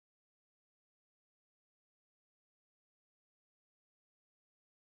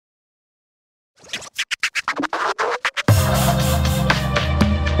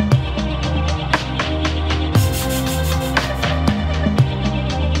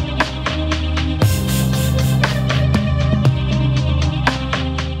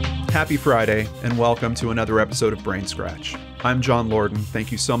Happy Friday, and welcome to another episode of BrainScratch. I'm John Lordan.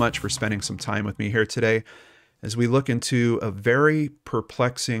 Thank you so much for spending some time with me here today as we look into a very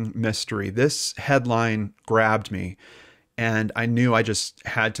perplexing mystery. This headline grabbed me, and I knew I just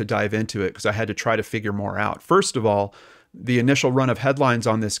had to dive into it because I had to try to figure more out. First of all, the initial run of headlines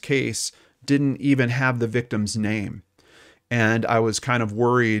on this case didn't even have the victim's name. And I was kind of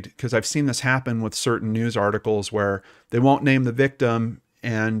worried because I've seen this happen with certain news articles where they won't name the victim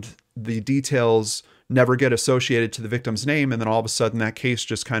and the details never get associated to the victim's name. And then all of a sudden that case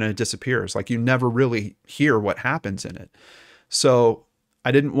just kind of disappears. Like you never really hear what happens in it. So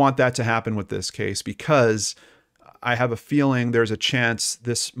I didn't want that to happen with this case because I have a feeling there's a chance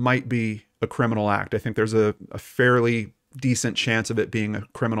this might be a criminal act. I think there's a fairly decent chance of it being a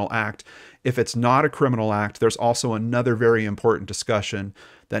criminal act. If it's not a criminal act, there's also another very important discussion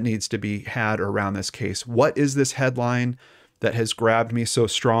that needs to be had around this case. What is this headline that has grabbed me so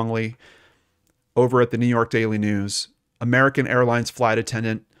strongly? Over at the New York Daily News, American Airlines flight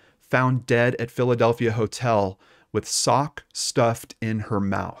attendant found dead at Philadelphia hotel with sock stuffed in her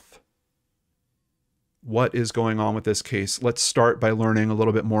mouth. What is going on with this case? Let's start by learning a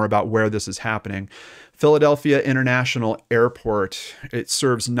little bit more about where this is happening. Philadelphia International Airport, it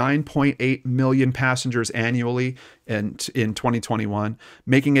serves 9.8 million passengers annually in 2021,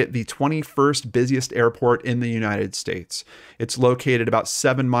 making it the 21st busiest airport in the United States. It's located about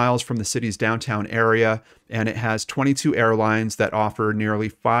 7 miles from the city's downtown area, and it has 22 airlines that offer nearly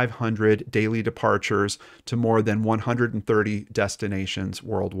 500 daily departures to more than 130 destinations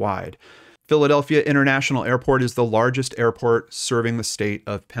worldwide. Philadelphia International Airport is the largest airport serving the state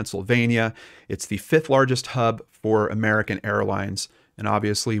of Pennsylvania. It's the 5th largest hub for American Airlines. And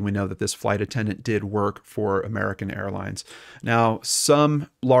obviously, we know that this flight attendant did work for American Airlines. Now, some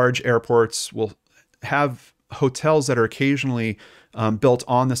large airports will have hotels that are occasionally built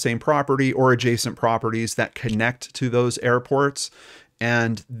on the same property or adjacent properties that connect to those airports.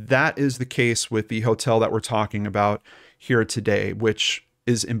 And that is the case with the hotel that we're talking about here today, which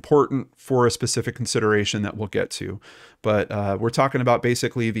is important for a specific consideration that we'll get to. But we're talking about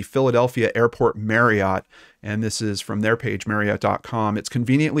basically the Philadelphia Airport Marriott, and this is from their page, Marriott.com. It's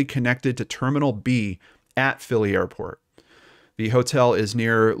conveniently connected to Terminal B at Philly Airport. The hotel is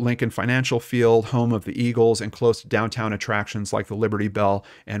near Lincoln Financial Field, home of the Eagles, and close to downtown attractions like the Liberty Bell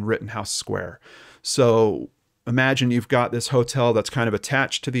and Rittenhouse Square. So imagine you've got this hotel that's kind of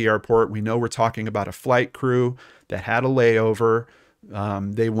attached to the airport. We know we're talking about a flight crew that had a layover.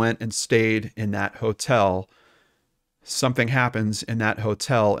 They went and stayed in that hotel. Something happens in that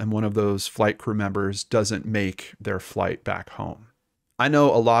hotel and one of those flight crew members doesn't make their flight back home. I know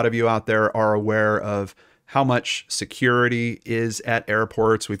a lot of you out there are aware of how much security is at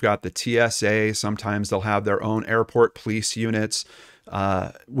airports. We've got the TSA. Sometimes they'll have their own airport police units.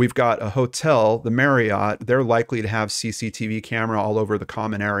 We've got a hotel, the Marriott. They're likely to have CCTV camera all over the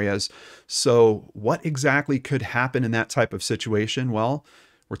common areas. So what exactly could happen in that type of situation? Well,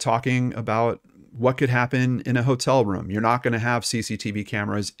 we're talking about what could happen in a hotel room. You're not going to have CCTV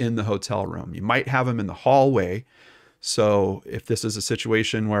cameras in the hotel room. You might have them in the hallway. So if this is a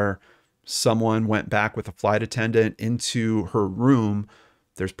situation where someone went back with a flight attendant into her room,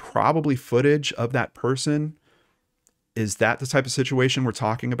 there's probably footage of that person. Is that the type of situation we're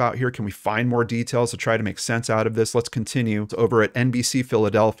talking about here? Can we find more details to try to make sense out of this? Let's continue. Over at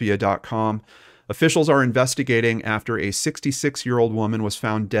NBCPhiladelphia.com, officials are investigating after a 66-year-old woman was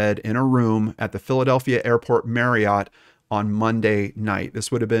found dead in a room at the Philadelphia Airport Marriott on Monday night.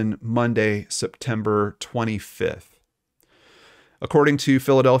 This would have been Monday, September 25th. According to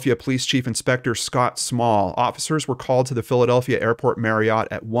Philadelphia Police Chief Inspector Scott Small, officers were called to the Philadelphia Airport Marriott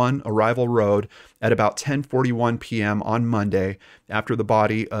at 1 Arrival Road at about 10:41 p.m. on Monday after the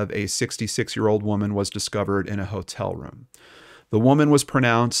body of a 66-year-old woman was discovered in a hotel room. The woman was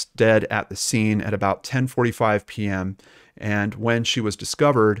pronounced dead at the scene at about 10:45 p.m., and when she was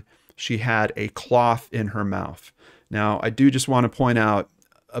discovered, she had a cloth in her mouth. Now, I do just want to point out,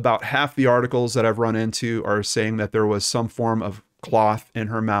 about half the articles that I've run into are saying that there was some form of cloth in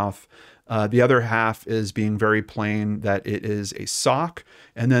her mouth. The other half is being very plain that it is a sock.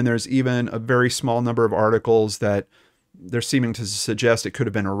 And then there's even a very small number of articles that they're seeming to suggest it could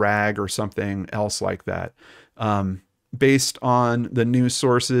have been a rag or something else like that. Based on the news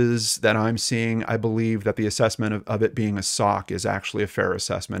sources that I'm seeing, I believe that the assessment of it being a sock is actually a fair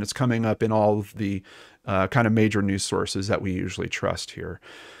assessment. It's coming up in all of the kind of major news sources that we usually trust here.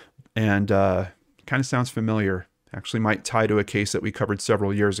 And kind of sounds familiar. Actually might tie to a case that we covered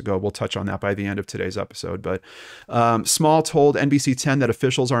several years ago. We'll touch on that by the end of today's episode. But Small told NBC 10 that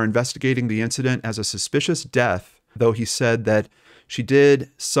officials are investigating the incident as a suspicious death, though he said that She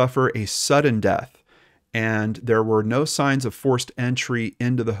did suffer a sudden death, and there were no signs of forced entry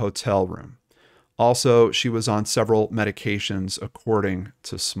into the hotel room. Also, she was on several medications, according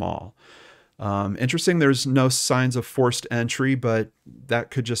to Small. Interesting, there's no signs of forced entry, but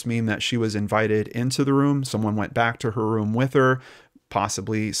that could just mean that she was invited into the room. Someone went back to her room with her.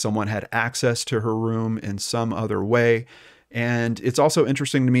 Possibly someone had access to her room in some other way. And it's also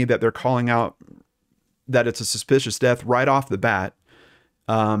interesting to me that they're calling out that it's a suspicious death right off the bat.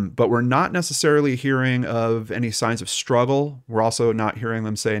 But we're not necessarily hearing of any signs of struggle. We're also not hearing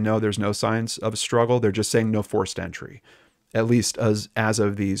them say, no, there's no signs of a struggle. They're just saying no forced entry, at least as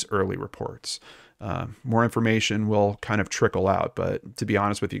of these early reports. More information will kind of trickle out. But to be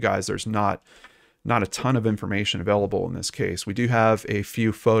honest with you guys, there's not a ton of information available in this case. We do have a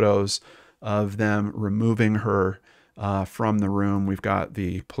few photos of them removing her from the room. We've got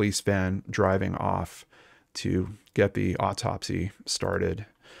the police van driving off to get the autopsy started.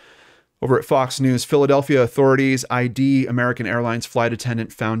 Over at Fox News, Philadelphia authorities ID American Airlines flight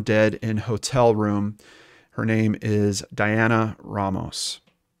attendant found dead in hotel room. Her name is Diana Ramos.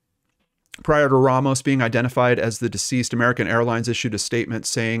 Prior to Ramos being identified as the deceased, American Airlines issued a statement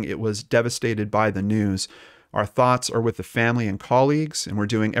saying it was devastated by the news. Our thoughts are with the family and colleagues, and we're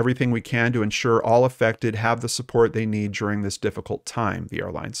doing everything we can to ensure all affected have the support they need during this difficult time, the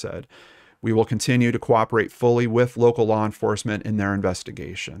airline said. We will continue to cooperate fully with local law enforcement in their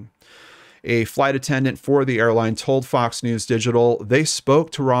investigation. A flight attendant for the airline told Fox News Digital they spoke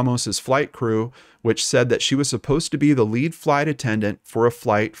to Ramos's flight crew, which said that she was supposed to be the lead flight attendant for a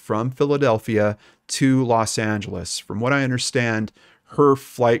flight from Philadelphia to Los Angeles. From what I understand, her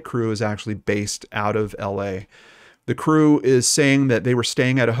flight crew is actually based out of LA. The crew is saying that they were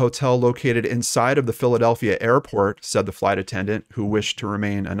staying at a hotel located inside of the Philadelphia airport, said the flight attendant, who wished to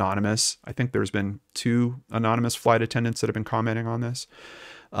remain anonymous. I think there's been 2 anonymous flight attendants that have been commenting on this.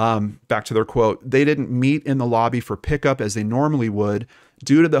 Back to their quote, they didn't meet in the lobby for pickup as they normally would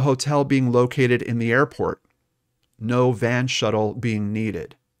due to the hotel being located in the airport. No van shuttle being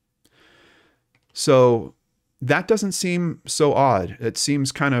needed. So that doesn't seem so odd. It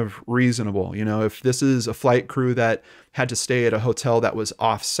seems kind of reasonable. You know, if this is a flight crew that had to stay at a hotel that was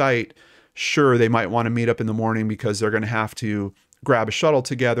off-site, sure, they might want to meet up in the morning because they're going to have to grab a shuttle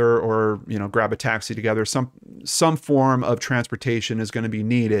together or, you know, grab a taxi together. Some form of transportation is going to be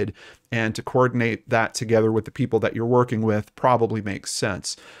needed, and to coordinate that together with the people that you're working with probably makes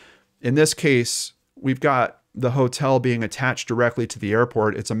sense. In this case, we've got the hotel being attached directly to the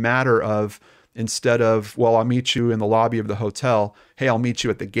airport. It's a matter of, instead of, well, I'll meet you in the lobby of the hotel, hey, I'll meet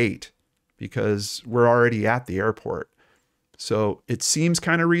you at the gate, because we're already at the airport. So it seems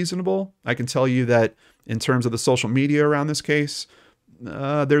kind of reasonable. I can tell you that in terms of the social media around this case,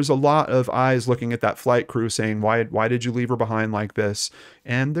 there's a lot of eyes looking at that flight crew saying, why did you leave her behind like this?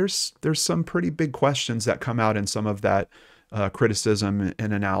 And there's some pretty big questions that come out in some of that criticism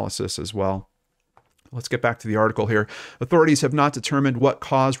and analysis as well. Let's get back to the article here. Authorities have not determined what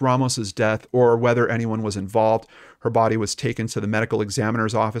caused Ramos's death or whether anyone was involved. Her body was taken to the medical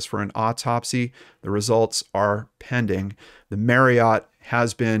examiner's office for an autopsy. The results are pending. The Marriott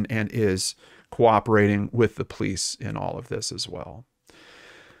has been and is cooperating with the police in all of this as well.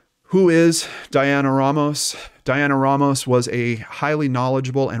 Who is Diana Ramos? Diana Ramos was a highly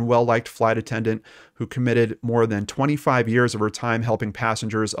knowledgeable and well-liked flight attendant who committed more than 25 years of her time helping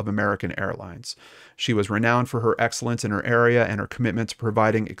passengers of American Airlines. She was renowned for her excellence in her area, and her commitment to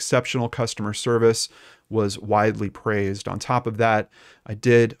providing exceptional customer service was widely praised. On top of that, I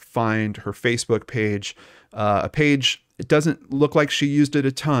did find her Facebook page, it doesn't look like she used it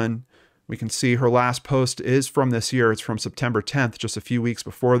a ton. We can see her last post is from this year. It's from September 10th, just a few weeks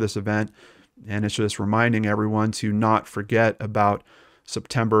before this event. And it's just reminding everyone to not forget about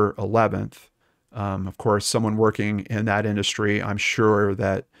September 11th. Of course, someone working in that industry, I'm sure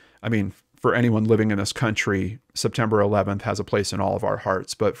that, I mean, for anyone living in this country, September 11th has a place in all of our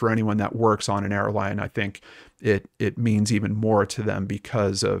hearts. But for anyone that works on an airline, I think it means even more to them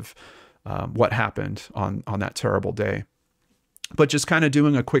because of what happened on that terrible day. But just kind of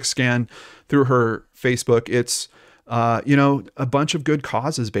doing a quick scan through her Facebook, it's, you know, a bunch of good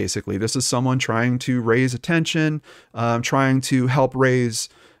causes, basically. This is someone trying to raise attention, trying to help raise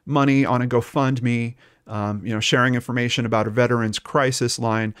money on a GoFundMe, you know, sharing information about a veterans crisis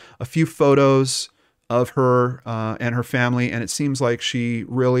line, a few photos of her and her family. And it seems like she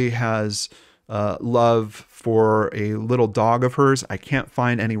really has love for a little dog of hers. I can't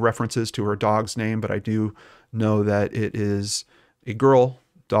find any references to her dog's name, but I do know that it is a girl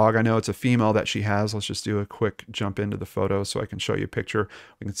dog. I know it's a female that she has. Let's just do a quick jump into the photo so I can show you a picture.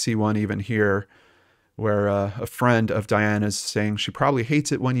 We can see one even here where a friend of Diana's saying she probably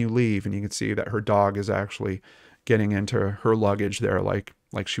hates it when you leave, and you can see that her dog is actually getting into her luggage there, like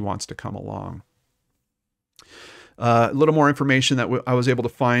she wants to come along. A little more information that I was able to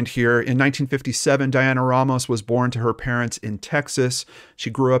find here. In 1957, Diana Ramos was born to her parents in Texas. She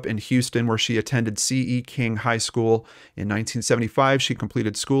grew up in Houston, where she attended C.E. King High School. In 1975, she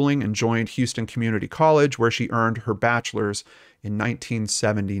completed schooling and joined Houston Community College, where she earned her bachelor's in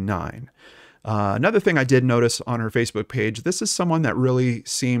 1979. Another thing I did notice on her Facebook page, this is someone that really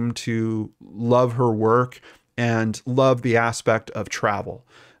seemed to love her work and love the aspect of travel.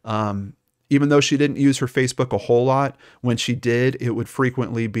 Even though she didn't use her Facebook a whole lot, when she did, it would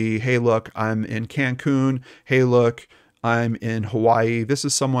frequently be, hey, look, I'm in Cancun. Hey, look, I'm in Hawaii. This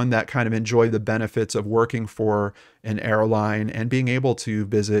is someone that kind of enjoyed the benefits of working for an airline and being able to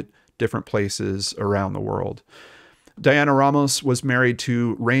visit different places around the world. Diana Ramos was married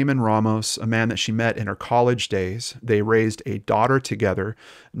to Raymond Ramos, a man that she met in her college days. They raised a daughter together.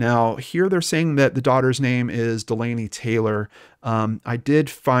 Now, here they're saying that the daughter's name is Delaney Taylor. I did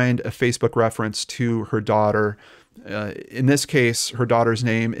find a Facebook reference to her daughter. In this case, her daughter's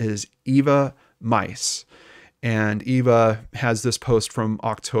name is Eva Mice. And Eva has this post from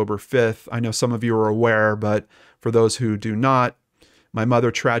October 5th. I know some of you are aware, but for those who do not, my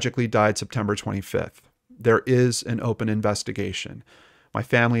mother tragically died September 25th. There is an open investigation. My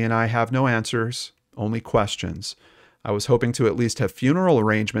family and I have no answers, only questions. I was hoping to at least have funeral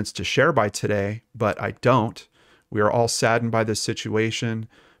arrangements to share by today, but I don't. We are all saddened by this situation.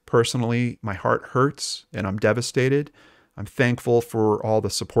 Personally, my heart hurts and I'm devastated. I'm thankful for all the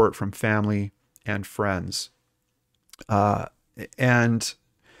support from family and friends. And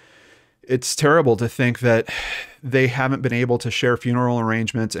it's terrible to think that they haven't been able to share funeral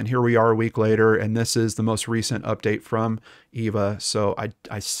arrangements, and here we are a week later, and this is the most recent update from Eva. So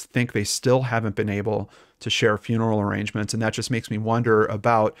I think they still haven't been able to share funeral arrangements, and that just makes me wonder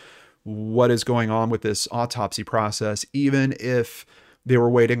about what is going on with this autopsy process, even if they were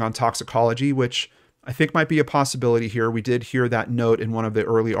waiting on toxicology, which I think might be a possibility here. We did hear that note in one of the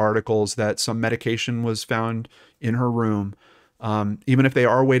early articles that some medication was found in her room. Even if they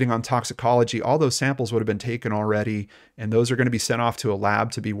are waiting on toxicology, all those samples would have been taken already, and those are going to be sent off to a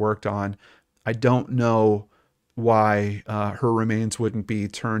lab to be worked on. I don't know why her remains wouldn't be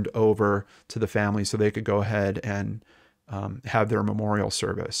turned over to the family so they could go ahead and have their memorial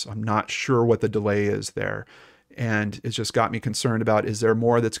service. I'm not sure what the delay is there. And it's just got me concerned about, is there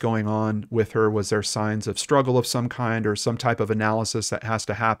more that's going on with her? Was there signs of struggle of some kind or some type of analysis that has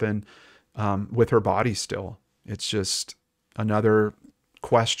to happen with her body still? It's just another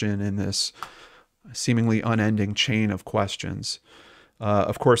question in this seemingly unending chain of questions.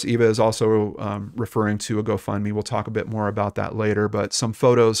 Of course, Eva is also referring to a GoFundMe. We'll talk a bit more about that later, but some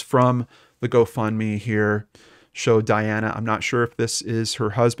photos from the GoFundMe here show Diana. I'm not sure if this is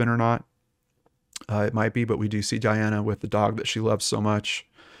her husband or not. It might be, but we do see Diana with the dog that she loves so much.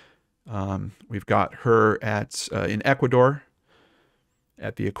 We've got her at in Ecuador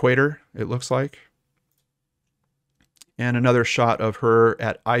at the equator, it looks like. And another shot of her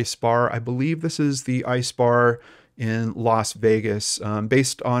at Ice Bar. I believe this is the Ice Bar in Las Vegas.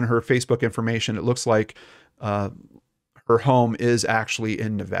 Based on her Facebook information, it looks like her home is actually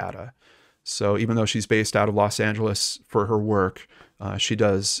in Nevada. So even though she's based out of Los Angeles for her work, she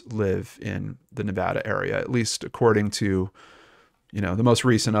does live in the Nevada area, at least according to, the most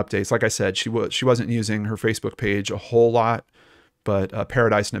recent updates. Like I said, she wasn't using her Facebook page a whole lot, but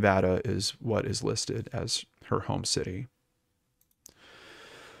Paradise, Nevada is what is listed as her home city.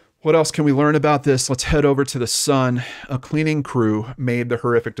 What else can we learn about this? Let's head over to the Sun. A cleaning crew made the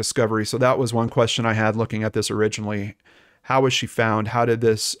horrific discovery. So that was one question I had looking at this originally. How was she found? How did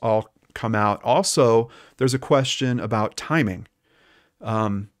this all come out? Also, there's a question about timing.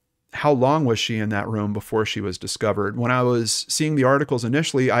 How long was she in that room before she was discovered? When I was seeing the articles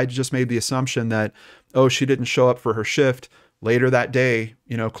initially, I just made the assumption that, oh, she didn't show up for her shift. Later that day,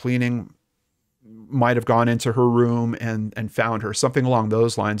 cleaning might have gone into her room and found her, something along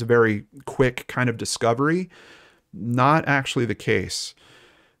those lines, a very quick kind of discovery. Not actually the case.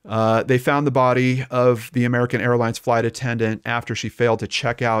 They found the body of the American Airlines flight attendant after she failed to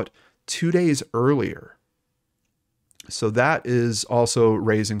check out 2 days earlier. So that is also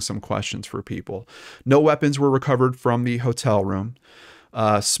raising some questions for people. No weapons were recovered from the hotel room.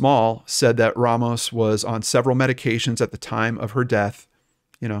 Small said that Ramos was on several medications at the time of her death.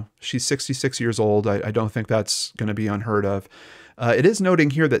 She's 66 years old. I don't think that's going to be unheard of. It is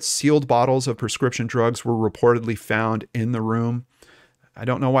noting here that sealed bottles of prescription drugs were reportedly found in the room. I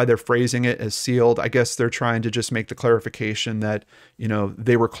don't know why they're phrasing it as sealed. I guess they're trying to just make the clarification that, you know,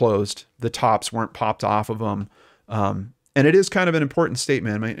 they were closed. The tops weren't popped off of them. And it is kind of an important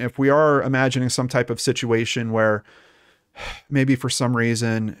statement. I mean, if we are imagining some type of situation where maybe for some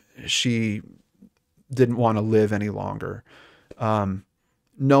reason she didn't want to live any longer,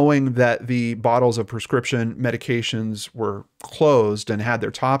 knowing that the bottles of prescription medications were closed and had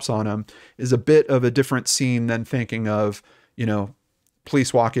their tops on them is a bit of a different scene than thinking of, you know,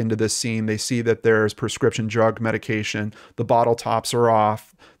 police walk into this scene, they see that there's prescription drug medication, the bottle tops are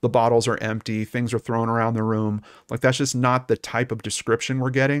off, the bottles are empty, things are thrown around the room. Like, that's just not the type of description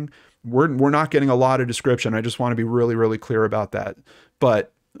we're getting. We're not getting a lot of description. I just want to be really, really clear about that.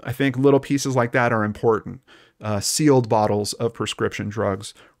 But I think little pieces like that are important. Sealed bottles of prescription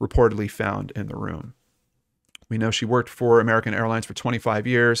drugs reportedly found in the room. We know she worked for American Airlines for 25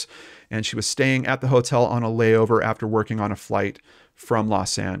 years, and she was staying at the hotel on a layover after working on a flight from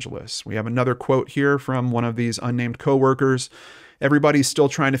Los Angeles. We have another quote here from one of these unnamed coworkers. Everybody's still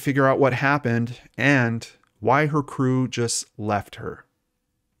trying to figure out what happened and why her crew just left her.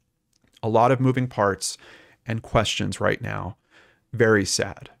 A lot of moving parts and questions right now. Very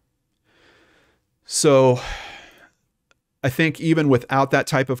sad. So I think even without that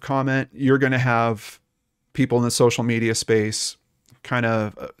type of comment, you're going to have people in the social media space kind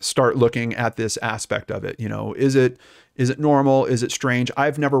of start looking at this aspect of it. You know, is it normal? Is it strange?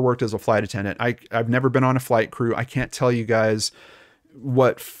 I've never worked as a flight attendant. I've never been on a flight crew. I can't tell you guys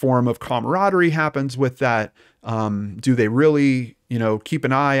what form of camaraderie happens with that. Do they really, you know, keep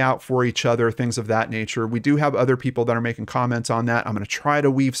an eye out for each other, things of that nature? We do have other people that are making comments on that. I'm going to try to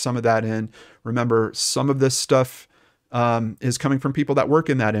weave some of that in. Remember, some of this stuff is coming from people that work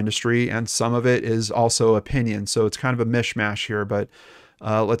in that industry, and some of it is also opinion. So it's kind of a mishmash here, but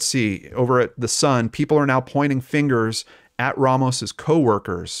let's see. Over at The Sun, people are now pointing fingers at Ramos's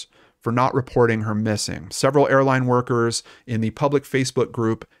coworkers for not reporting her missing. Several airline workers in the public Facebook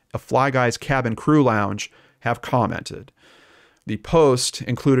group, A Fly Guy's Cabin Crew Lounge, have commented. The post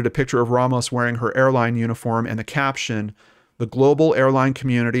included a picture of Ramos wearing her airline uniform and the caption, "The global airline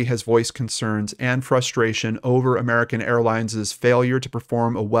community has voiced concerns and frustration over American Airlines' failure to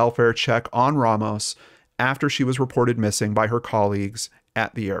perform a welfare check on Ramos after she was reported missing by her colleagues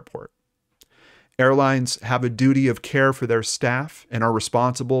at the airport. Airlines have a duty of care for their staff and are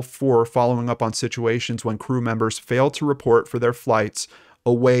responsible for following up on situations when crew members fail to report for their flights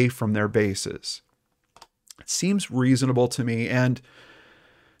away from their bases." It seems reasonable to me. And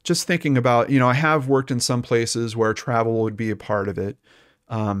just thinking about, you know, I have worked in some places where travel would be a part of it.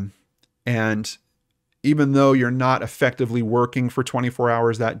 And even though you're not effectively working for 24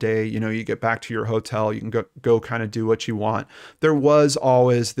 hours that day, you know, you get back to your hotel, you can go kind of do what you want. There was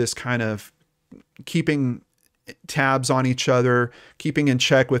always this kind of keeping tabs on each other, keeping in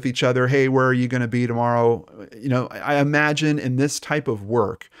check with each other. Hey, where are you going to be tomorrow? You know, I imagine in this type of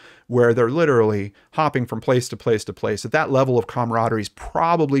work where they're literally hopping from place to place to place, that level of camaraderie is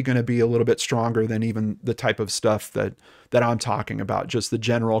probably going to be a little bit stronger than even the type of stuff that I'm talking about, just the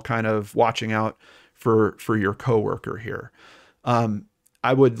general kind of watching out for your coworker here.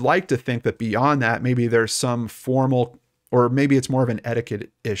 I would like to think that beyond that, maybe there's some formal, or maybe it's more of an etiquette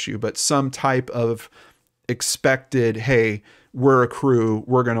issue, but some type of expected, hey, we're a crew,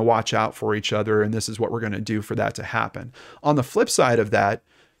 we're going to watch out for each other, and this is what we're going to do for that to happen. On the flip side of that,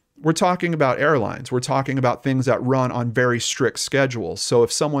 we're talking about airlines. We're talking about things that run on very strict schedules. So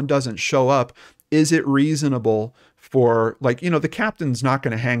if someone doesn't show up, is it reasonable for, like, you know, the captain's not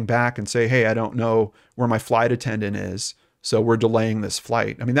going to hang back and say, hey, I don't know where my flight attendant is, so we're delaying this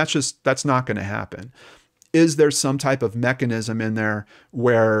flight. I mean, that's not going to happen. Is there some type of mechanism in there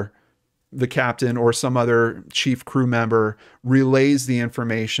where the captain or some other chief crew member relays the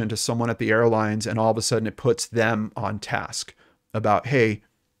information to someone at the airlines, and all of a sudden it puts them on task about, hey,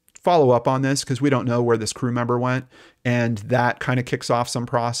 follow up on this because we don't know where this crew member went. And that kind of kicks off some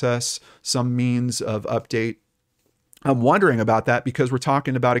process, some means of update. I'm wondering about that because we're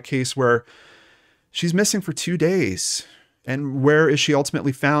talking about a case where she's missing for 2 days. And where is she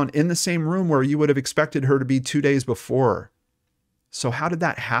ultimately found? In the same room where you would have expected her to be 2 days before. So how did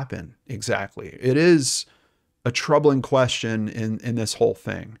that happen exactly? It is a troubling question in this whole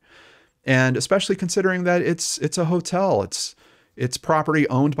thing. And especially considering that it's a hotel. It's property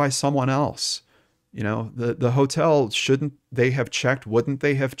owned by someone else. You know, the hotel, shouldn't they have checked? Wouldn't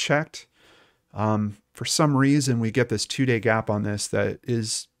they have checked? For some reason, we get this 2-day gap on this that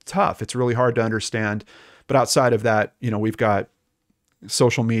is tough. It's really hard to understand. But outside of that, you know, we've got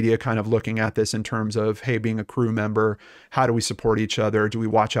social media kind of looking at this in terms of, hey, being a crew member, how do we support each other? Do we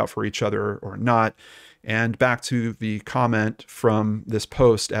watch out for each other or not? And back to the comment from this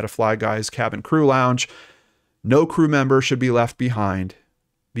post at a Fly Guys cabin crew lounge, no crew member should be left behind.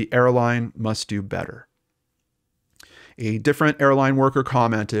 The airline must do better. A different airline worker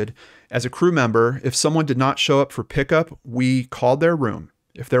commented, as a crew member, if someone did not show up for pickup, we called their room.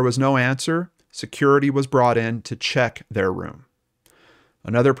 If there was no answer, security was brought in to check their room.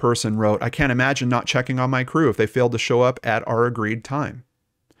 Another person wrote, I can't imagine not checking on my crew if they failed to show up at our agreed time.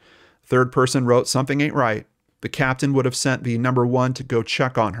 Third person wrote, something ain't right. The captain would have sent the number one to go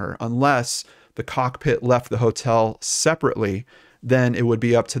check on her. Unless the cockpit left the hotel separately, then it would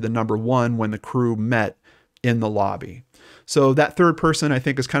be up to the number one when the crew met in the lobby. So that third person, I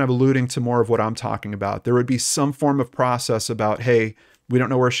think, is kind of alluding to more of what I'm talking about. There would be some form of process about, hey, we don't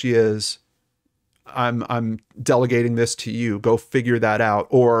know where she is. I'm delegating this to you. Go figure that out.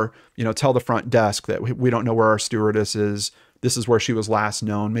 Or, you know, tell the front desk that we don't know where our stewardess is. This is where she was last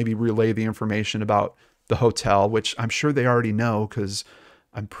known. Maybe relay the information about the hotel, which I'm sure they already know, because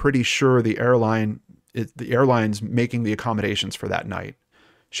I'm pretty sure the airline's making the accommodations for that night.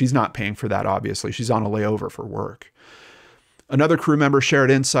 She's not paying for that, obviously. She's on a layover for work. Another crew member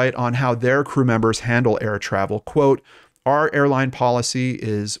shared insight on how their crew members handle air travel. Quote, our airline policy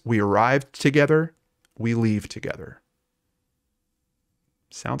is we arrive together, we leave together.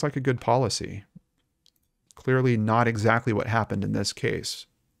 Sounds like a good policy. Clearly not exactly what happened in this case.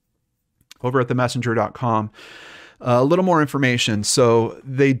 Over at themessenger.com, a little more information. So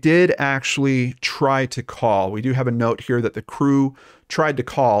they did actually try to call. We do have a note here that the crew tried to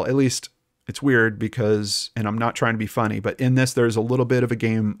call. At least it's weird because, and I'm not trying to be funny, but in this, there's a little bit of a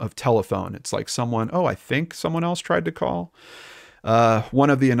game of telephone. It's like someone, oh, I think someone else tried to call. One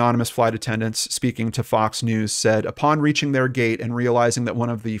of the anonymous flight attendants speaking to Fox News said, upon reaching their gate and realizing that one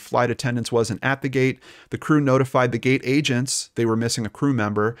of the flight attendants wasn't at the gate, the crew notified the gate agents they were missing a crew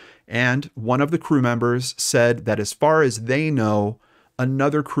member. And one of the crew members said that as far as they know,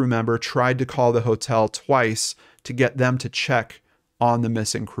 another crew member tried to call the hotel twice to get them to check on the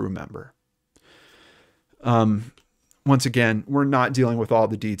missing crew member. Once again, we're not dealing with all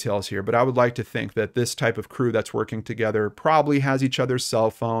the details here, but I would like to think that this type of crew that's working together probably has each other's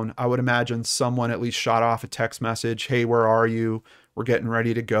cell phone. I would imagine someone at least shot off a text message. Hey, where are you? We're getting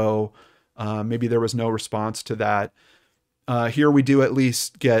ready to go. Maybe there was no response to that. Here we do at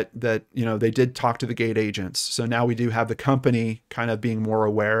least get that, you know, they did talk to the gate agents. So now we do have the company kind of being more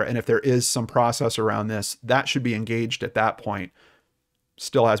aware. And if there is some process around this, that should be engaged at that point.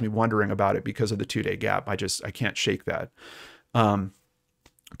 Still has me wondering about it because of the 2-day gap. I can't shake that.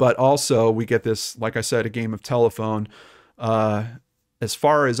 But also we get this, like I said, a game of telephone. As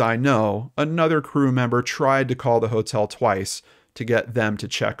far as I know, another crew member tried to call the hotel twice to get them to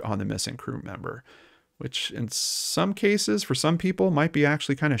check on the missing crew member, which in some cases, for some people, might be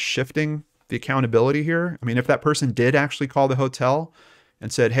actually kind of shifting the accountability here. I mean, if that person did actually call the hotel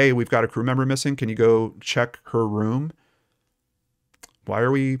and said, hey, we've got a crew member missing, can you go check her room? Why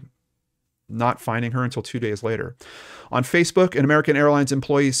are we not finding her until 2 days later? On Facebook, an American Airlines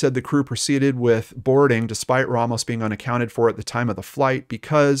employee said the crew proceeded with boarding despite Ramos being unaccounted for at the time of the flight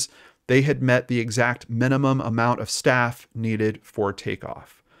because they had met the exact minimum amount of staff needed for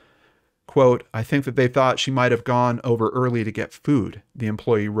takeoff. Quote, I think that they thought she might have gone over early to get food, the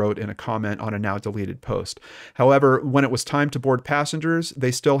employee wrote in a comment on a now deleted post. However, when it was time to board passengers,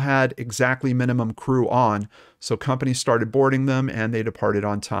 they still had exactly minimum crew on, so companies started boarding them and they departed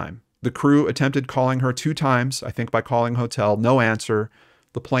on time. The crew attempted calling her 2 times, I think by calling hotel, no answer.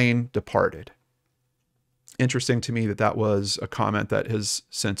 The plane departed. Interesting to me that that was a comment that has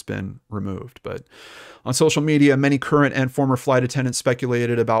since been removed. But on social media, many current and former flight attendants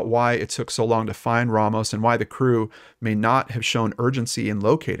speculated about why it took so long to find Ramos and why the crew may not have shown urgency in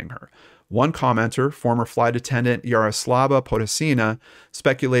locating her. One commenter, former flight attendant Yaroslava Podosina,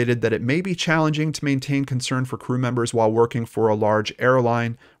 speculated that it may be challenging to maintain concern for crew members while working for a large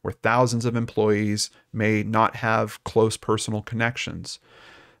airline where thousands of employees may not have close personal connections.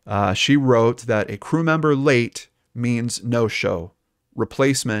 She wrote that a crew member late means no-show,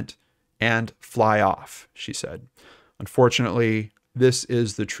 replacement, and fly off, she said. Unfortunately, this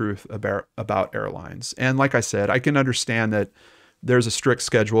is the truth about airlines. And like I said, I can understand that there's a strict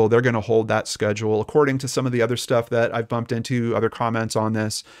schedule. They're going to hold that schedule. According to some of the other stuff that I've bumped into, other comments on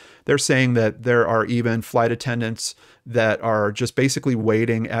this, they're saying that there are even flight attendants that are just basically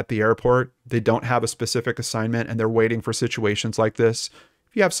waiting at the airport. They don't have a specific assignment and they're waiting for situations like this.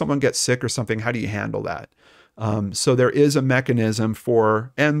 If you have someone get sick or something, how do you handle that? So there is a mechanism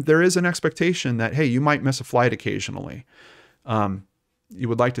for, and there is an expectation that, hey, you might miss a flight occasionally. You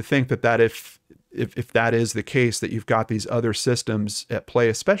would like to think that if that is the case, that you've got these other systems at play,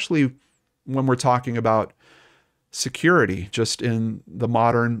 especially when we're talking about security, just in the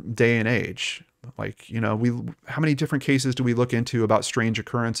modern day and age. Like, you know, how many different cases do we look into about strange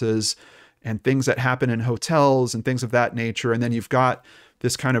occurrences and things that happen in hotels and things of that nature? And then you've got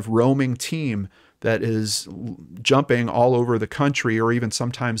this kind of roaming team that is jumping all over the country or even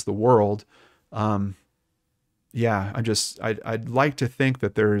sometimes the world. Yeah, I'd like to think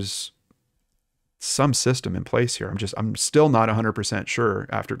that there's some system in place here. I'm still not 100% sure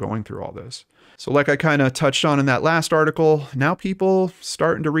after going through all this. So like I kind of touched on in that last article, now people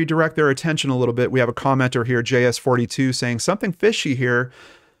starting to redirect their attention a little bit. We have a commenter here, JS42, saying something fishy here.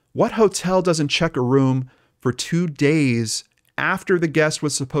 What hotel doesn't check a room for 2 days after the guest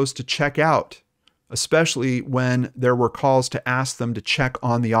was supposed to check out, especially when there were calls to ask them to check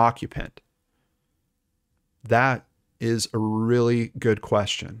on the occupant? That is a really good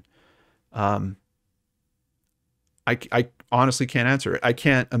question. I honestly can't answer it. I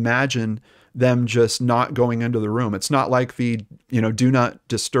can't imagine them just not going into the room. It's not like the, you know, do not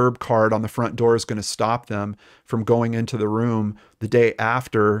disturb card on the front door is going to stop them from going into the room the day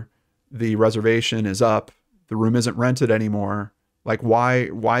after the reservation is up. The room isn't rented anymore. Like, why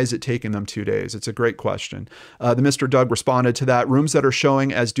is it taking them 2 days? It's a great question. The Mr. Doug responded to that. Rooms that are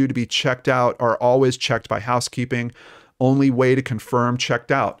showing as due to be checked out are always checked by housekeeping. Only way to confirm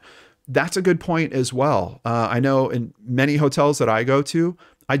checked out. That's a good point as well. I know in many hotels that I go to,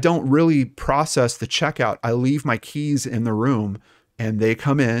 I don't really process the checkout. I leave my keys in the room and they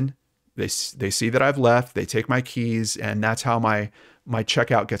come in, they see that I've left, they take my keys, and that's how my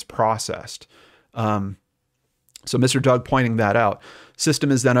checkout gets processed. So Mr. Doug pointing that out.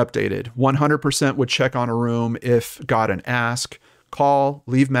 System is then updated. 100% would check on a room if got an ask, call,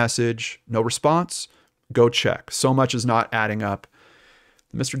 leave message, no response, go check. So much is not adding up.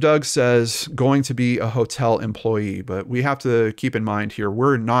 Mr. Doug says going to be a hotel employee, but we have to keep in mind here,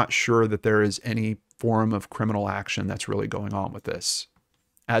 we're not sure that there is any form of criminal action that's really going on with this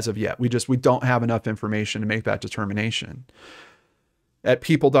as of yet. We don't have enough information to make that determination. At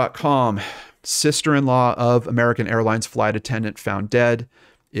people.com, sister-in-law of American Airlines flight attendant found dead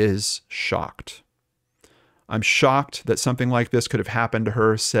is shocked. I'm shocked that something like this could have happened to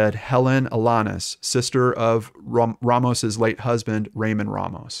her, said Helen Alanis, sister of Ramos's late husband, Raymond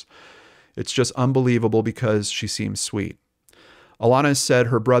Ramos. It's just unbelievable because she seems sweet. Alanis said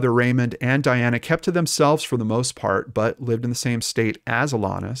her brother Raymond and Diana kept to themselves for the most part, but lived in the same state as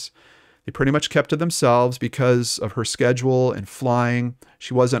Alanis. They pretty much kept to themselves because of her schedule and flying.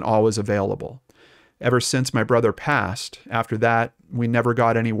 She wasn't always available. Ever since my brother passed, after that, we never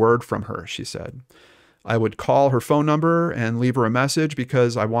got any word from her, she said. I would call her phone number and leave her a message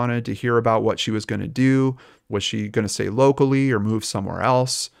because I wanted to hear about what she was going to do. Was she going to stay locally or move somewhere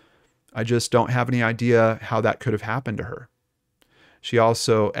else? I just don't have any idea how that could have happened to her. She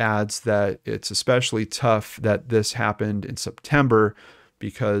also adds that it's especially tough that this happened in September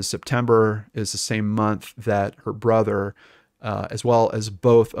because September is the same month that her brother, as well as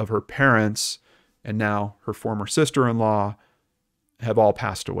both of her parents and now her former sister-in-law, have all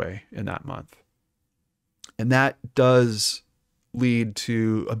passed away in that month. And that does lead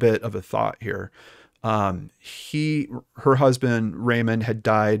to a bit of a thought here. Her husband, Raymond, had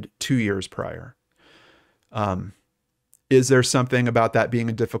died 2 years prior. Is there something about that being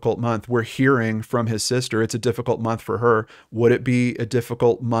a difficult month? We're hearing from his sister, it's a difficult month for her. Would it be a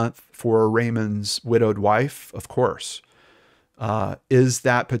difficult month for Raymond's widowed wife? Of course. Is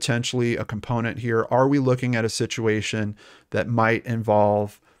that potentially a component here? Are we looking at a situation that might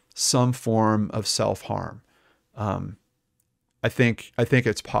involve some form of self-harm? I think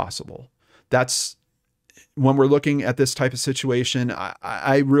it's possible. That's when we're looking at this type of situation,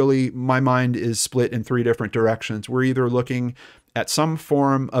 my mind is split in 3 different directions. We're either looking at some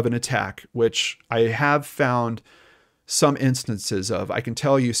form of an attack, which I have found some instances of. I can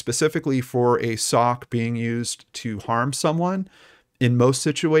tell you specifically for a sock being used to harm someone in most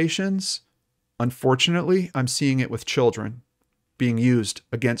situations, unfortunately, I'm seeing it with children being used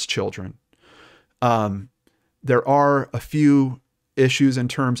against children. There are a few issues in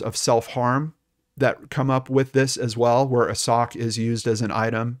terms of self-harm that come up with this as well, where a sock is used as an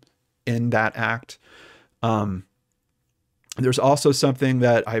item in that act. There's also something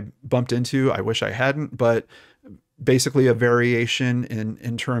that I bumped into, I wish I hadn't, but basically a variation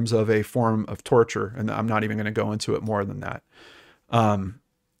in terms of a form of torture. And I'm not even going to go into it more than that.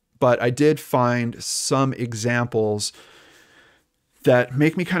 But I did find some examples that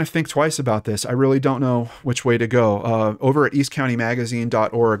make me kind of think twice about this. I really don't know which way to go. Over at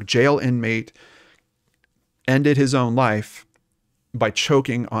eastcountymagazine.org, jail inmate ended his own life by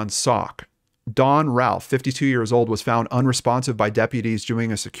choking on sock. Don Ralph, 52 years old, was found unresponsive by deputies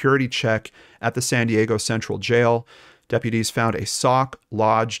doing a security check at the San Diego Central Jail. Deputies found a sock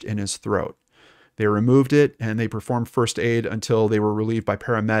lodged in his throat. They removed it and they performed first aid until they were relieved by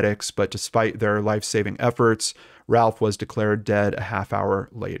paramedics, but despite their life-saving efforts, Ralph was declared dead a half hour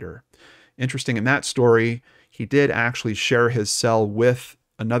later. Interesting in that story, he did actually share his cell with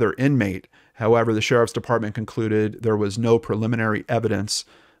another inmate. However, the sheriff's department concluded there was no preliminary evidence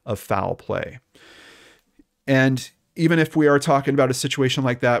of foul play. And even if we are talking about a situation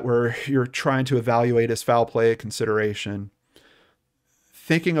like that where you're trying to evaluate as foul play a consideration,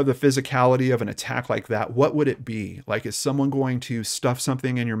 thinking of the physicality of an attack like that, what would it be? Like, is someone going to stuff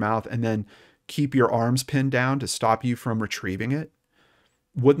something in your mouth and then keep your arms pinned down to stop you from retrieving it?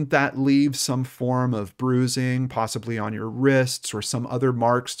 Wouldn't that leave some form of bruising, possibly on your wrists or some other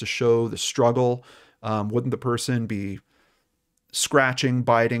marks to show the struggle? Wouldn't the person be scratching,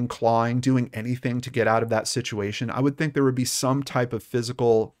 biting, clawing, doing anything to get out of that situation? I would think there would be some type of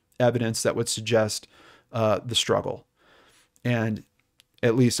physical evidence that would suggest the struggle. And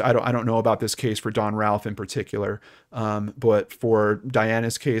at least I don't know about this case for Don Ralph in particular, but for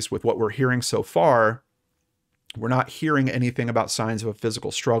Diana's case, with what we're hearing so far, we're not hearing anything about signs of a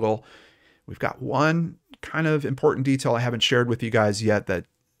physical struggle. We've got one kind of important detail I haven't shared with you guys yet that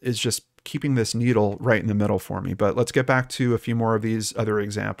is just keeping this needle right in the middle for me. But let's get back to a few more of these other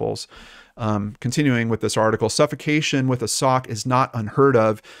examples. Continuing with this article, suffocation with a sock is not unheard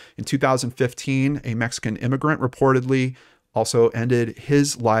of. In 2015, a Mexican immigrant reportedly also ended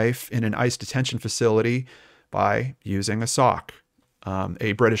his life in an ICE detention facility by using a sock.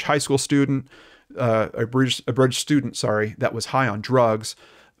 A British high school student, a British student, that was high on drugs,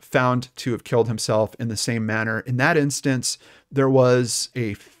 found to have killed himself in the same manner. In that instance, there was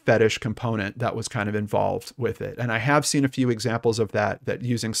a fetish component that was kind of involved with it. And I have seen a few examples of that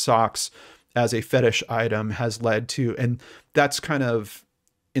using socks as a fetish item has led to, and that's kind of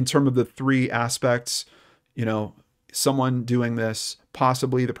in terms of the three aspects, you know, someone doing this,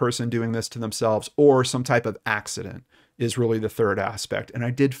 possibly the person doing this to themselves, or some type of accident is really the third aspect. And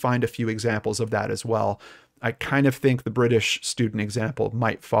I did find a few examples of that as well. I kind of think the British student example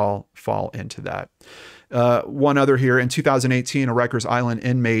might fall into that. One other here, in 2018, a Rikers Island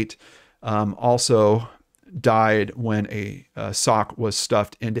inmate also died when a sock was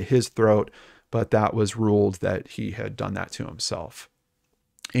stuffed into his throat, but that was ruled that he had done that to himself.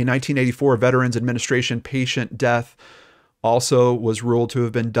 A 1984 Veterans Administration patient death also was ruled to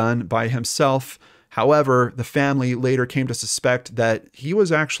have been done by himself. However, the family later came to suspect that he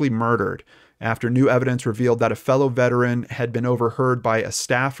was actually murdered after new evidence revealed that a fellow veteran had been overheard by a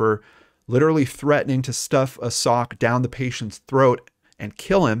staffer literally threatening to stuff a sock down the patient's throat and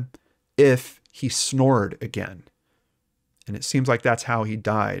kill him if he snored again. And it seems like that's how he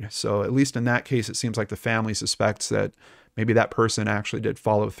died. So at least in that case, it seems like the family suspects that maybe that person actually did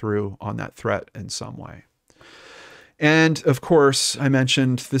follow through on that threat in some way. And of course, I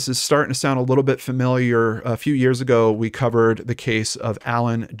mentioned this is starting to sound a little bit familiar. A few years ago, we covered the case of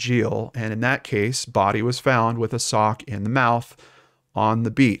Alan Geel. And in that case, body was found with a sock in the mouth on the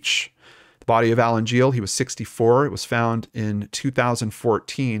beach. The body of Alan Geel, he was 64. It was found in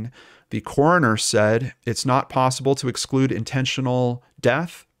 2014. The coroner said it's not possible to exclude intentional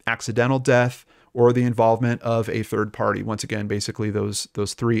death, accidental death, or the involvement of a third party. Once again, basically those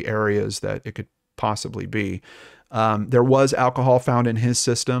three areas that it could possibly be. There was alcohol found in his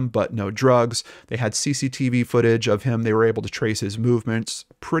system, but no drugs. They had CCTV footage of him. They were able to trace his movements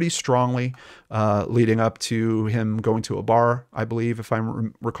pretty strongly, leading up to him going to a bar, I believe, if I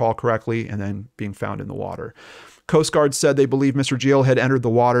recall correctly, and then being found in the water. Coast Guard said they believe Mr. Geel had entered the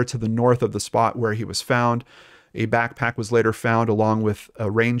water to the north of the spot where he was found. A backpack was later found along with a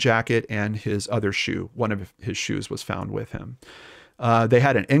rain jacket and his other shoe. One of his shoes was found with him. They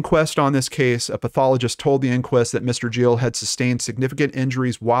had an inquest on this case. A pathologist told the inquest that Mr. Geel had sustained significant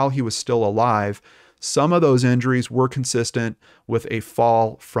injuries while he was still alive. Some of those injuries were consistent with a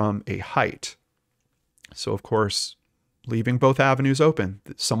fall from a height. So, of course, leaving both avenues open.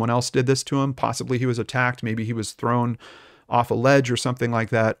 Someone else did this to him. Possibly he was attacked. Maybe he was thrown off a ledge or something like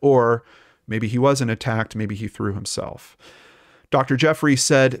that. Or maybe he wasn't attacked. Maybe he threw himself. Dr. Jeffrey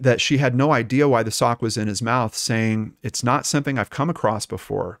said that she had no idea why the sock was in his mouth, saying, "It's not something I've come across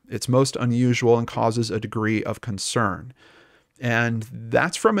before. It's most unusual and causes a degree of concern." And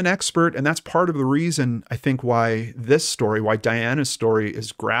that's from an expert. And that's part of the reason, I think, why this story, why Diana's story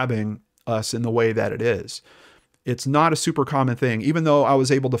is grabbing us in the way that it is. It's not a super common thing. Even though I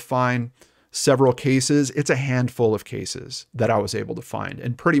was able to find several cases. It's a handful of cases that I was able to find.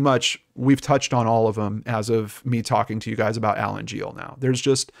 And pretty much we've touched on all of them as of me talking to you guys about Alan Geel now.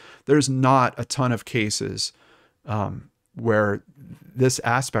 There's not a ton of cases where this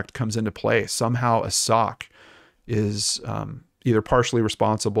aspect comes into play. Somehow a sock is either partially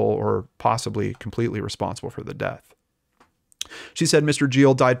responsible or possibly completely responsible for the death. She said Mr.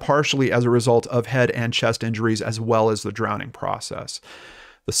 Geel died partially as a result of head and chest injuries as well as the drowning process.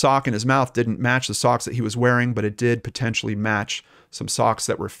 The sock in his mouth didn't match the socks that he was wearing, but it did potentially match some socks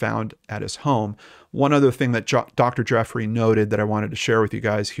that were found at his home. One other thing that Dr. Jeffrey noted that I wanted to share with you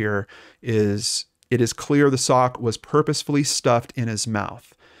guys here is it is clear the sock was purposefully stuffed in his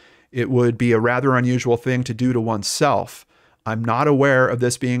mouth. It would be a rather unusual thing to do to oneself. I'm not aware of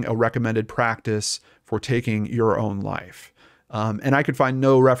this being a recommended practice for taking your own life. And I could find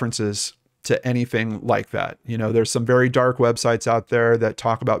no references to anything like that. You know, there's some very dark websites out there that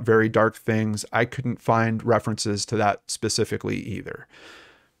talk about very dark things. I couldn't find references to that specifically either.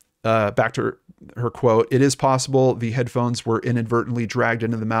 Back to her quote, "It is possible the headphones were inadvertently dragged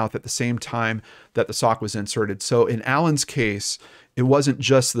into the mouth at the same time that the sock was inserted." So in Alan's case, it wasn't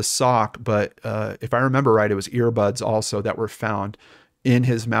just the sock, but if I remember right, it was earbuds also that were found in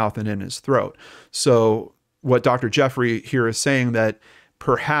his mouth and in his throat. So what Dr. Jeffrey here is saying that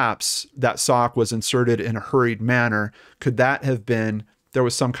perhaps that sock was inserted in a hurried manner. Could that have been, there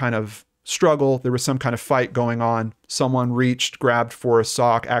was some kind of struggle, there was some kind of fight going on, someone reached, grabbed for a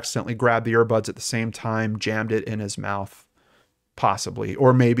sock, accidentally grabbed the earbuds at the same time, jammed it in his mouth, possibly.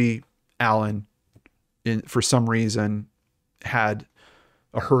 Or maybe Alan, for some reason, had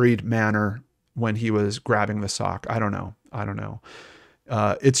a hurried manner when he was grabbing the sock. I don't know. I don't know.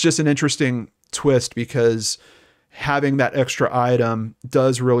 It's just an interesting twist because having that extra item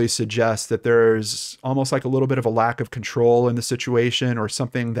does really suggest that there's almost like a little bit of a lack of control in the situation, or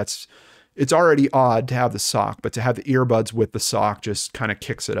something that's, it's already odd to have the sock, but to have the earbuds with the sock just kind of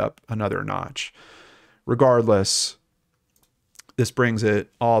kicks it up another notch. Regardless, this brings it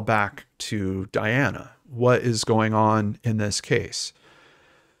all back to Diana. What is going on in this case?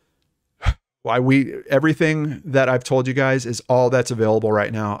 Everything that I've told you guys is all that's available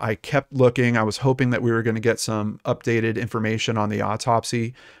right now. I kept looking. I was hoping that we were going to get some updated information on the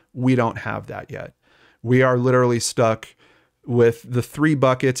autopsy. We don't have that yet. We are literally stuck with the 3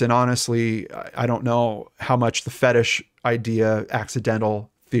 buckets. And honestly, I don't know how much the fetish idea,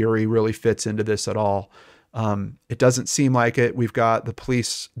 accidental theory really fits into this at all. It doesn't seem like it. We've got the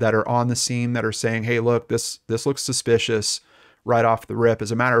police that are on the scene that are saying, hey, look, this looks suspicious right off the rip.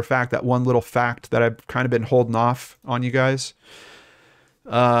 As a matter of fact, that one little fact that I've kind of been holding off on you guys.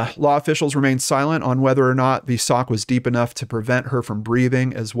 Law officials remain silent on whether or not the sock was deep enough to prevent her from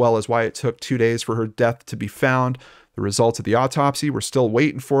breathing, as well as why it took 2 days for her death to be found. The results of the autopsy, we're still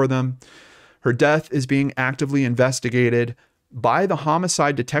waiting for them. Her death is being actively investigated by the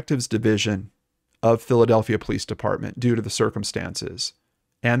Homicide Detectives Division of Philadelphia Police Department due to the circumstances,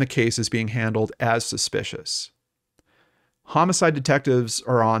 and the case is being handled as suspicious. Homicide detectives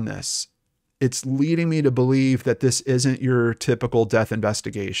are on this. It's leading me to believe that this isn't your typical death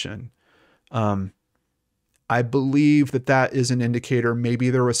investigation. I believe that that is an indicator. Maybe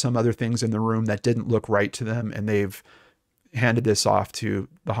there was some other things in the room that didn't look right to them, and they've handed this off to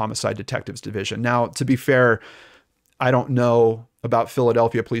the Homicide Detectives Division. Now, to be fair, I don't know about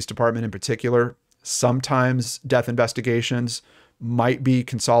Philadelphia Police Department in particular. Sometimes death investigations might be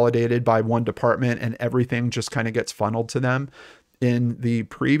consolidated by one department and everything just kind of gets funneled to them. In the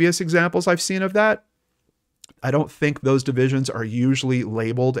previous examples I've seen of that, I don't think those divisions are usually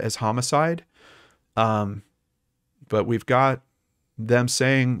labeled as homicide. But we've got them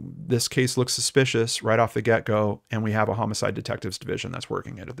saying this case looks suspicious right off the get-go, and we have a Homicide Detectives Division that's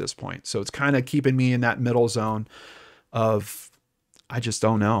working it at this point. So it's kind of keeping me in that middle zone of, I just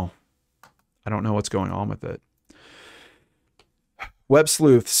don't know. I don't know what's going on with it. Web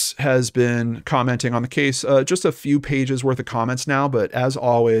Sleuths has been commenting on the case, just a few pages worth of comments now, but as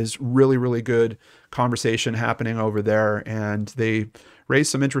always, really, really good conversation happening over there. And they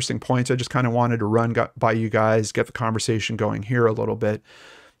raised some interesting points. I just kind of wanted to run by you guys, get the conversation going here a little bit.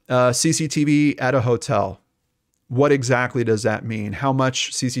 CCTV at a hotel. What exactly does that mean? How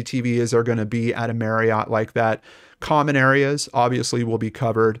much CCTV is there going to be at a Marriott like that? Common areas obviously will be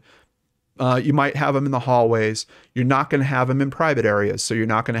covered. You might have them in the hallways. You're not going to have them in private areas. So you're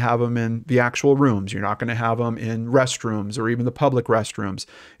not going to have them in the actual rooms. You're not going to have them in restrooms or even the public restrooms.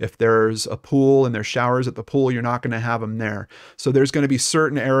 If there's a pool and there's showers at the pool, you're not going to have them there. So there's going to be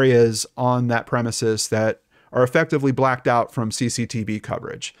certain areas on that premises that are effectively blacked out from CCTV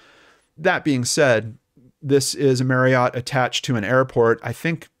coverage. That being said, this is a Marriott attached to an airport. I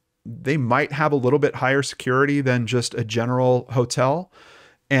think they might have a little bit higher security than just a general hotel.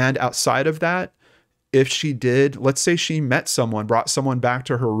 And outside of that, if she did, let's say she met someone, brought someone back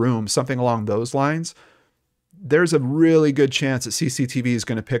to her room, something along those lines, there's a really good chance that CCTV is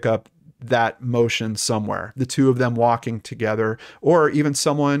going to pick up that motion somewhere, the two of them walking together, or even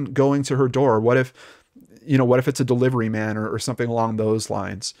someone going to her door. What if, what if it's a delivery man or something along those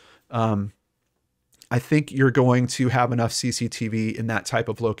lines? I think you're going to have enough CCTV in that type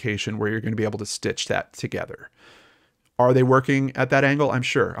of location where you're going to be able to stitch that together. Are they working at that angle? I'm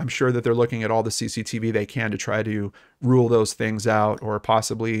sure. I'm sure that they're looking at all the CCTV they can to try to rule those things out, or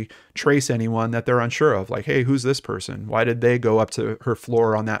possibly trace anyone that they're unsure of. Like, hey, who's this person? Why did they go up to her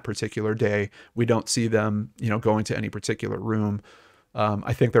floor on that particular day? We don't see them, going to any particular room.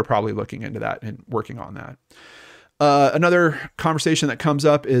 I think they're probably looking into that and working on that. Another conversation that comes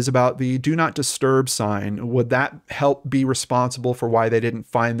up is about the do not disturb sign. Would that help be responsible for why they didn't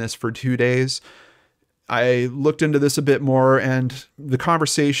find this for 2 days? I looked into this a bit more, and the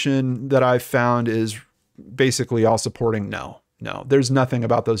conversation that I've found is basically all supporting no. There's nothing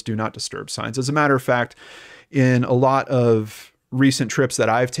about those do not disturb signs. As a matter of fact, in a lot of recent trips that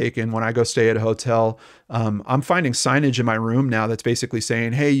I've taken when I go stay at a hotel, I'm finding signage in my room now that's basically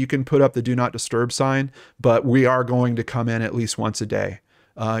saying, hey, you can put up the do not disturb sign, but we are going to come in at least once a day.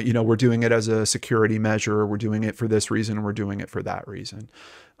 We're doing it as a security measure. We're doing it for this reason. We're doing it for that reason.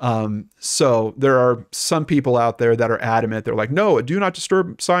 So there are some people out there that are adamant. They're like, no, a do not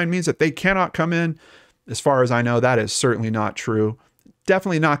disturb sign means that they cannot come in. As far as I know, that is certainly not true.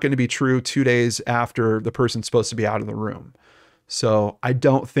 Definitely not going to be true 2 days after the person's supposed to be out of the room. So I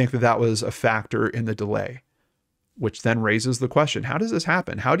don't think that that was a factor in the delay, which then raises the question, how does this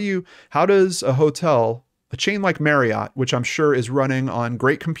happen? How does a hotel, a chain like Marriott, which I'm sure is running on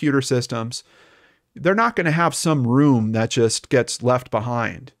great computer systems, they're not going to have some room that just gets left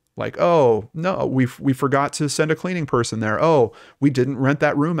behind. Like, oh, no, we forgot to send a cleaning person there. Oh, we didn't rent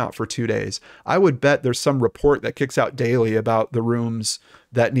that room out for 2 days. I would bet there's some report that kicks out daily about the rooms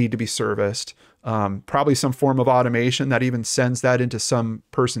that need to be serviced. Probably some form of automation that even sends that into some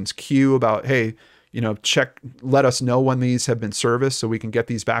person's queue about, hey, let us know when these have been serviced so we can get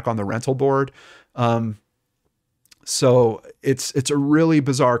these back on the rental board. So it's a really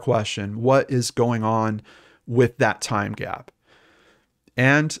bizarre question. What is going on with that time gap?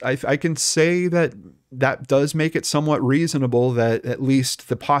 And I can say that does make it somewhat reasonable that at least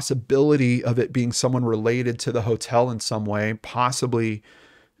the possibility of it being someone related to the hotel in some way, possibly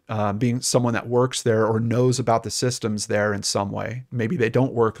being someone that works there or knows about the systems there in some way. Maybe they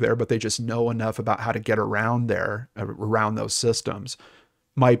don't work there, but they just know enough about how to get around there, around those systems,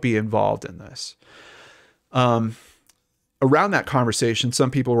 might be involved in this. Around that conversation, some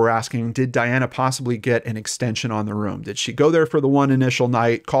people were asking, did Diana possibly get an extension on the room? Did she go there for the one initial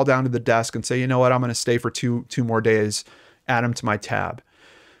night, call down to the desk and say, you know what, I'm going to stay for two more days, add them to my tab?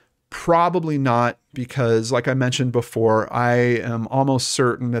 Probably not, because like I mentioned before, I am almost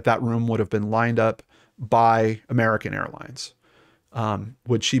certain that room would have been lined up by American Airlines.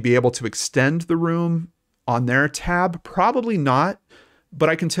 Would she be able to extend the room on their tab? Probably not. But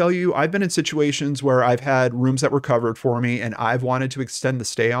I can tell you, I've been in situations where I've had rooms that were covered for me and I've wanted to extend the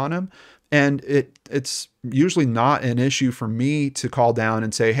stay on them. And it's usually not an issue for me to call down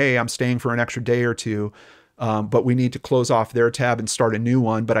and say, hey, I'm staying for an extra day or two, but we need to close off their tab and start a new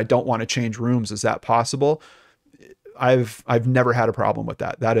one, but I don't want to change rooms. Is that possible? I've never had a problem with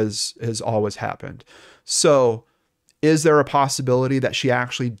that. That has always happened. So is there a possibility that she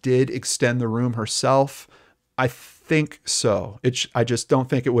actually did extend the room herself? I think so. I just don't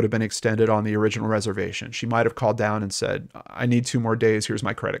think it would have been extended on the original reservation. She might have called down and said, I need 2 more days. Here's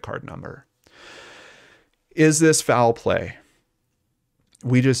my credit card number. Is this foul play?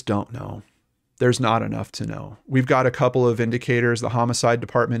 We just don't know. There's not enough to know. We've got a couple of indicators. The homicide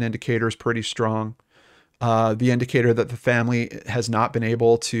department indicator is pretty strong. The indicator that the family has not been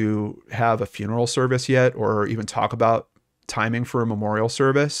able to have a funeral service yet, or even talk about timing for a memorial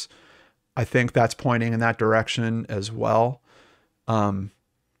service, I think that's pointing in that direction as well. I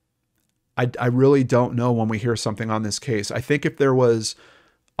really don't know when we hear something on this case. I think if there was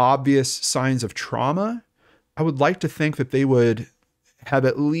obvious signs of trauma, I would like to think that they would have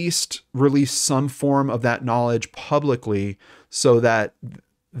at least released some form of that knowledge publicly so that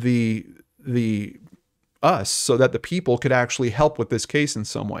the people could actually help with this case in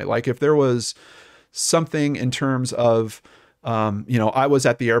some way. Like if there was something in terms of, I was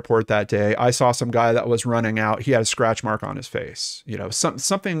at the airport that day. I saw some guy that was running out. He had a scratch mark on his face,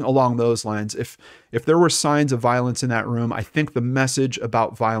 something along those lines. If there were signs of violence in that room, I think the message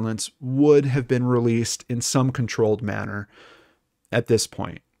about violence would have been released in some controlled manner at this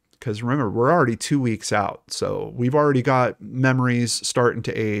point. Because remember, we're already 2 weeks out. So we've already got memories starting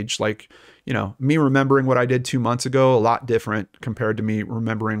to age. Like, you know, me remembering what I did 2 months ago, a lot different compared to me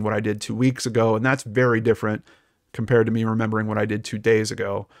remembering what I did 2 weeks ago. And that's very different compared to me remembering what I did 2 days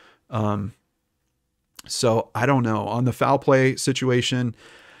ago. So I don't know. On the foul play situation,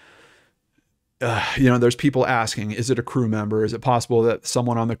 you know, there's people asking, is it a crew member? Is it possible that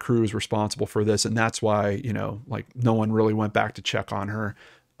someone on the crew is responsible for this? And that's why, you know, like no one really went back to check on her.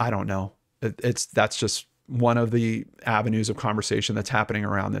 I don't know. That's just one of the avenues of conversation that's happening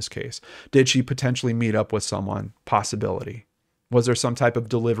around this case. Did she potentially meet up with someone? Possibility. Was there some type of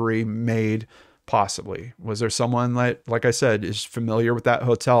delivery made? Possibly. Was there someone that, like I said, is familiar with that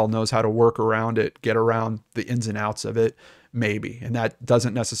hotel, knows how to work around it, get around the ins and outs of it? Maybe. And that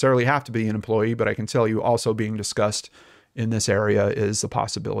doesn't necessarily have to be an employee, but I can tell you also being discussed in this area is the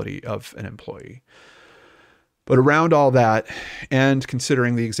possibility of an employee. But around all that, and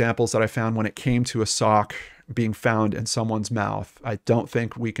considering the examples that I found when it came to a sock being found in someone's mouth, I don't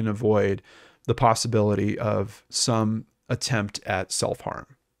think we can avoid the possibility of some attempt at self-harm.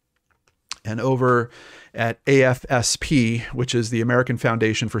 And over at AFSP, which is the American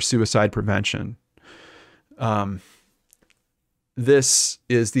Foundation for Suicide Prevention, this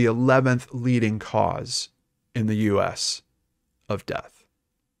is the 11th leading cause in the US of death.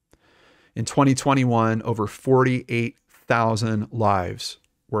 In 2021, over 48,000 lives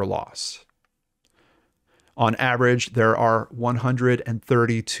were lost. On average, there are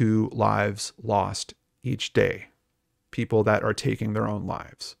 132 lives lost each day, people that are taking their own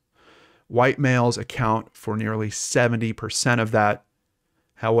lives. White males account for nearly 70% of that.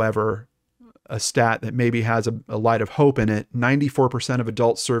 However, a stat that maybe has a light of hope in it, 94% of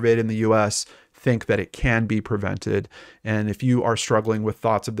adults surveyed in the US think that it can be prevented. And if you are struggling with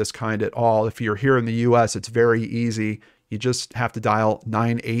thoughts of this kind at all, if you're here in the US, it's very easy. You just have to dial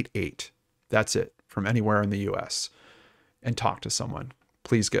 988. That's it, from anywhere in the US, and talk to someone.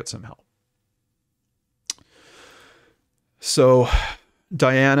 Please get some help. So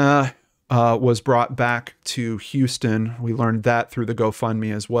Diana was brought back to Houston. We learned that through the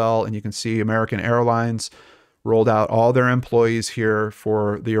GoFundMe as well. And you can see American Airlines rolled out all their employees here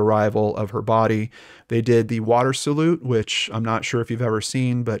for the arrival of her body. They did the water salute, which I'm not sure if you've ever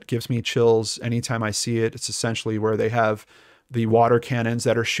seen, but gives me chills anytime I see it. It's essentially where they have the water cannons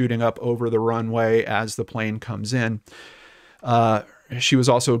that are shooting up over the runway as the plane comes in. She was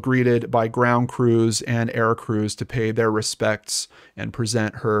also greeted by ground crews and air crews to pay their respects and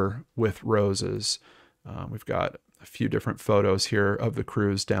present her with roses. We've got a few different photos here of the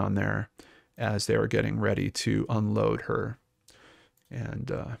crews down there as they are getting ready to unload her. And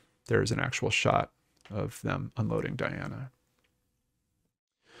there's an actual shot of them unloading Diana.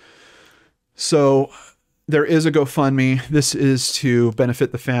 So there is a GoFundMe. This is to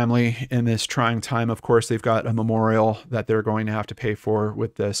benefit the family in this trying time. Of course, they've got a memorial that they're going to have to pay for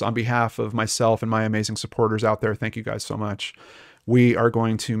with this. On behalf of myself and my amazing supporters out there, thank you guys so much. We are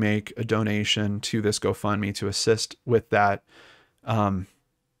going to make a donation to this GoFundMe to assist with that.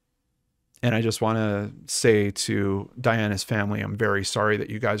 And I just want to say to Diana's family, I'm very sorry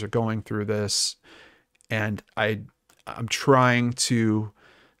that you guys are going through this. And I'm trying to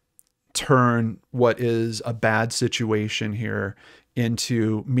turn what is a bad situation here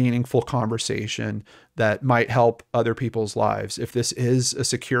into meaningful conversation that might help other people's lives. If this is a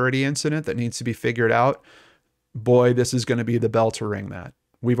security incident that needs to be figured out, boy, this is going to be the bell to ring that.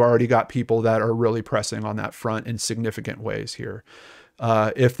 We've already got people that are really pressing on that front in significant ways here.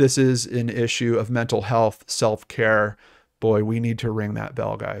 If this is an issue of mental health, self-care, boy, we need to ring that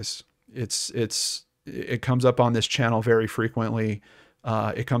bell, guys. It comes up on this channel very frequently.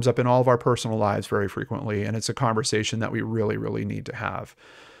 It comes up in all of our personal lives very frequently, and it's a conversation that we really, really need to have.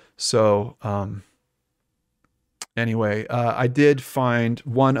 So anyway, I did find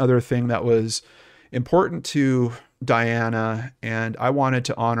one other thing that was important to Diana, and I wanted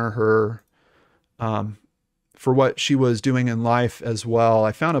to honor her for what she was doing in life as well.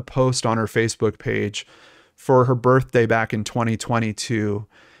 I found a post on her Facebook page for her birthday back in 2022.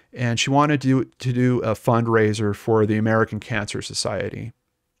 And she wanted to do a fundraiser for the American Cancer Society.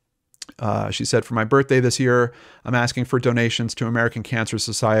 She said, for my birthday this year, I'm asking for donations to American Cancer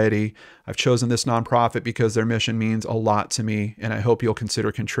Society. I've chosen this nonprofit because their mission means a lot to me, and I hope you'll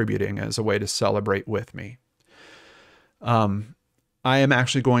consider contributing as a way to celebrate with me. I am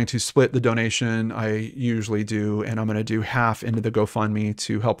actually going to split the donation I usually do, and I'm going to do half into the GoFundMe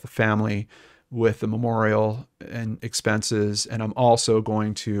to help the family with the memorial and expenses. And I'm also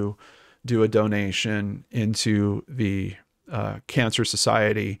going to do a donation into the Cancer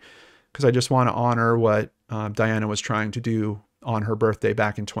Society because I just want to honor what Diana was trying to do on her birthday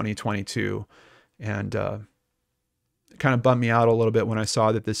back in 2022. And it kind of bummed me out a little bit when I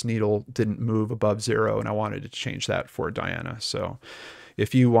saw that this needle didn't move above 0, and I wanted to change that for Diana. So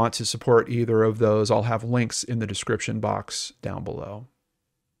if you want to support either of those, I'll have links in the description box down below.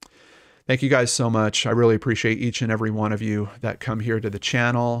 Thank you guys so much. I really appreciate each and every one of you that come here to the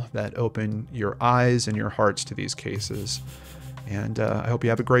channel, that open your eyes and your hearts to these cases. And I hope you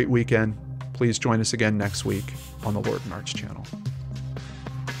have a great weekend. Please join us again next week on the LordanArts channel.